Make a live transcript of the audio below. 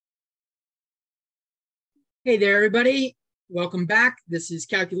Hey there, everybody. Welcome back. This is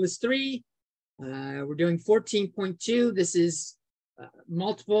Calculus 3. We're doing 14.2. This is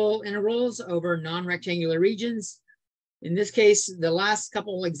multiple intervals over non-rectangular regions. In this case, the last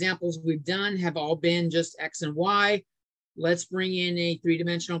couple examples we've done have all been just x and y. Let's bring in a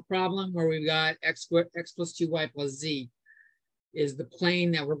three-dimensional problem where we've got x plus 2y plus z is the plane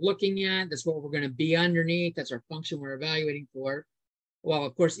that we're looking at. That's what we're going to be underneath. That's our function we're evaluating for. Well,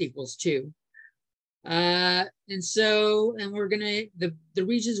 of course, equals 2. And we're gonna, the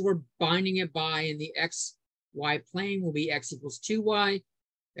regions we're binding it by in the xy plane will be x equals 2y,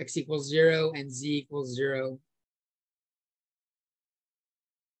 x equals 0, and z equals 0,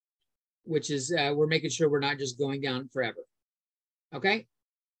 which is, we're making sure we're not just going down forever. Okay.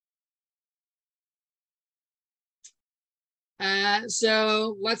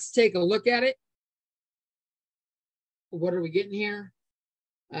 So let's take a look at it. What are we getting here?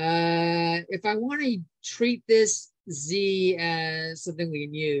 If I want to treat this z as something we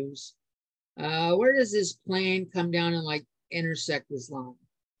can use, where does this plane come down and like intersect this line?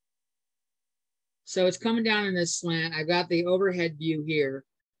 So it's coming down in this slant. I've got the overhead view here.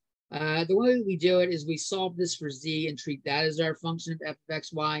 The way we do it is we solve this for z and treat that as our function of f of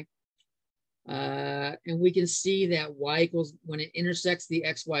x, y. And we can see that y equals, when it intersects the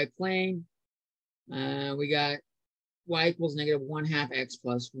xy plane, we got y equals negative 1/2 x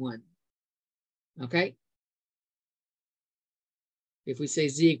plus 1. Okay. If we say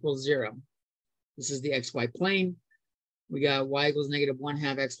z equals 0, this is the xy plane. We got y equals negative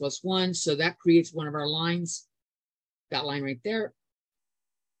 1/2 x plus 1. So that creates one of our lines. That line right there.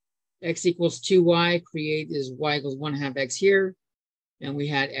 X equals 2y is y equals 1/2 x here. And we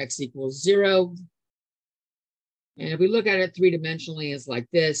had x equals 0. And if we look at it three-dimensionally, it's like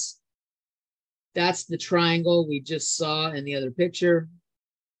this. That's the triangle we just saw in the other picture.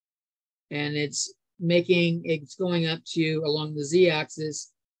 And it's going up to along the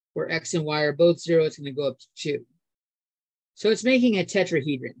z-axis where x and y are both 0. It's going to go up to 2. So it's making a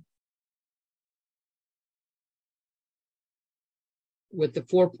tetrahedron with the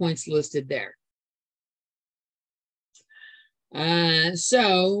 4 points listed there.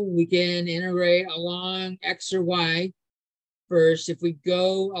 So we can integrate along x or y first. If we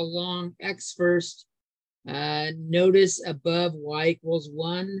go along x first, notice above y equals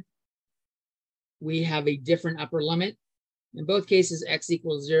 1, we have a different upper limit. In both cases, x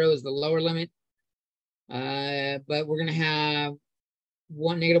equals 0 is the lower limit. But we're going to have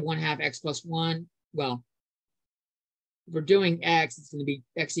negative 1/2 x plus 1. Well, if we're doing x, it's going to be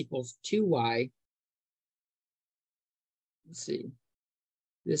x equals 2y. Let's see.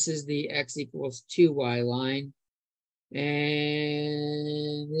 This is the x equals 2y line.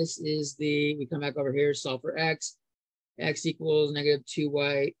 And this is we come back over here, solve for x. X equals negative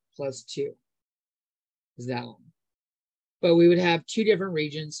 2y plus 2 is that one. But we would have two different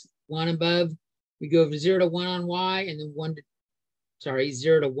regions. One above, we go from 0 to 1 on y, and then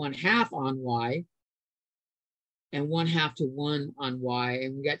 0 to 1/2 on y, and 1/2 to 1 on y.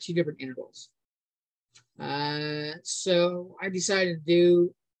 And we got two different intervals. So I decided to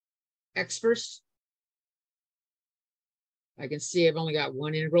do x first. I can see I've only got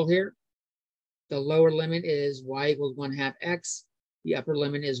one integral here. The lower limit is y equals 1/2 x. The upper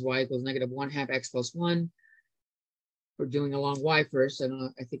limit is y equals negative 1/2 x plus 1. We're doing along y first.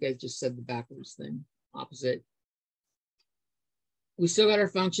 I think I just said the backwards thing, opposite. We still got our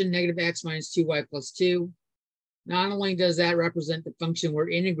function negative x minus 2y plus 2. Not only does that represent the function we're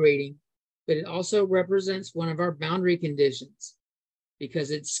integrating, but it also represents one of our boundary conditions because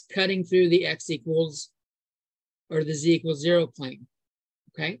it's cutting through the x equals or the z equals 0 plane.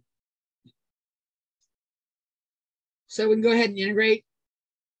 Okay. So we can go ahead and integrate.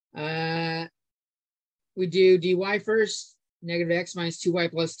 We do dy first, negative x minus 2y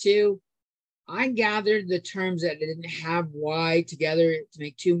plus 2. I gathered the terms that didn't have y together to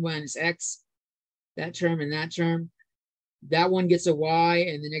make 2 minus x, that term and that term. That one gets a y,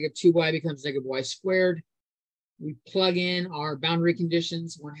 and the negative 2y becomes negative y squared. We plug in our boundary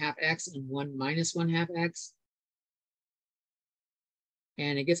conditions, 1/2 x and 1 minus 1/2 x.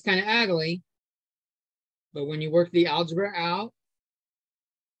 And it gets kind of ugly, but when you work the algebra out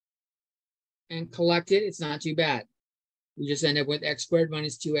and collect it, it's not too bad. We just end up with x squared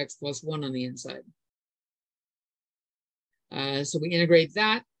minus 2x plus 1 on the inside. So we integrate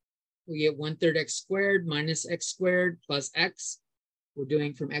that. We get 1/3 x squared minus x squared plus x. We're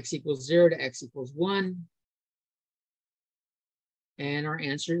doing from x equals 0 to x equals 1. And our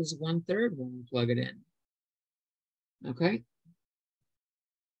answer is 1/3 when we plug it in. Okay.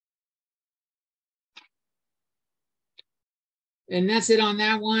 And that's it on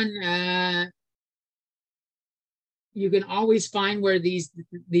that one. you can always find where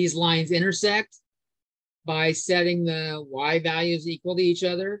these lines intersect by setting the y values equal to each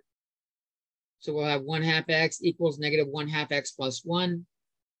other. So we'll have 1/2 x equals negative 1/2 x plus 1.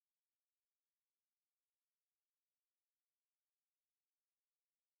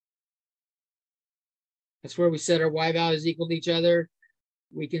 That's where we set our y values equal to each other.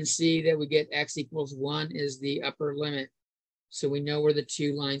 We can see that we get x equals 1 is the upper limit. So we know where the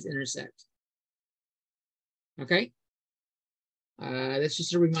two lines intersect. Okay? That's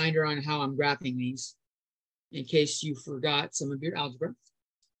just a reminder on how I'm graphing these in case you forgot some of your algebra.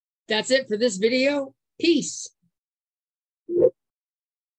 That's it for this video. Peace.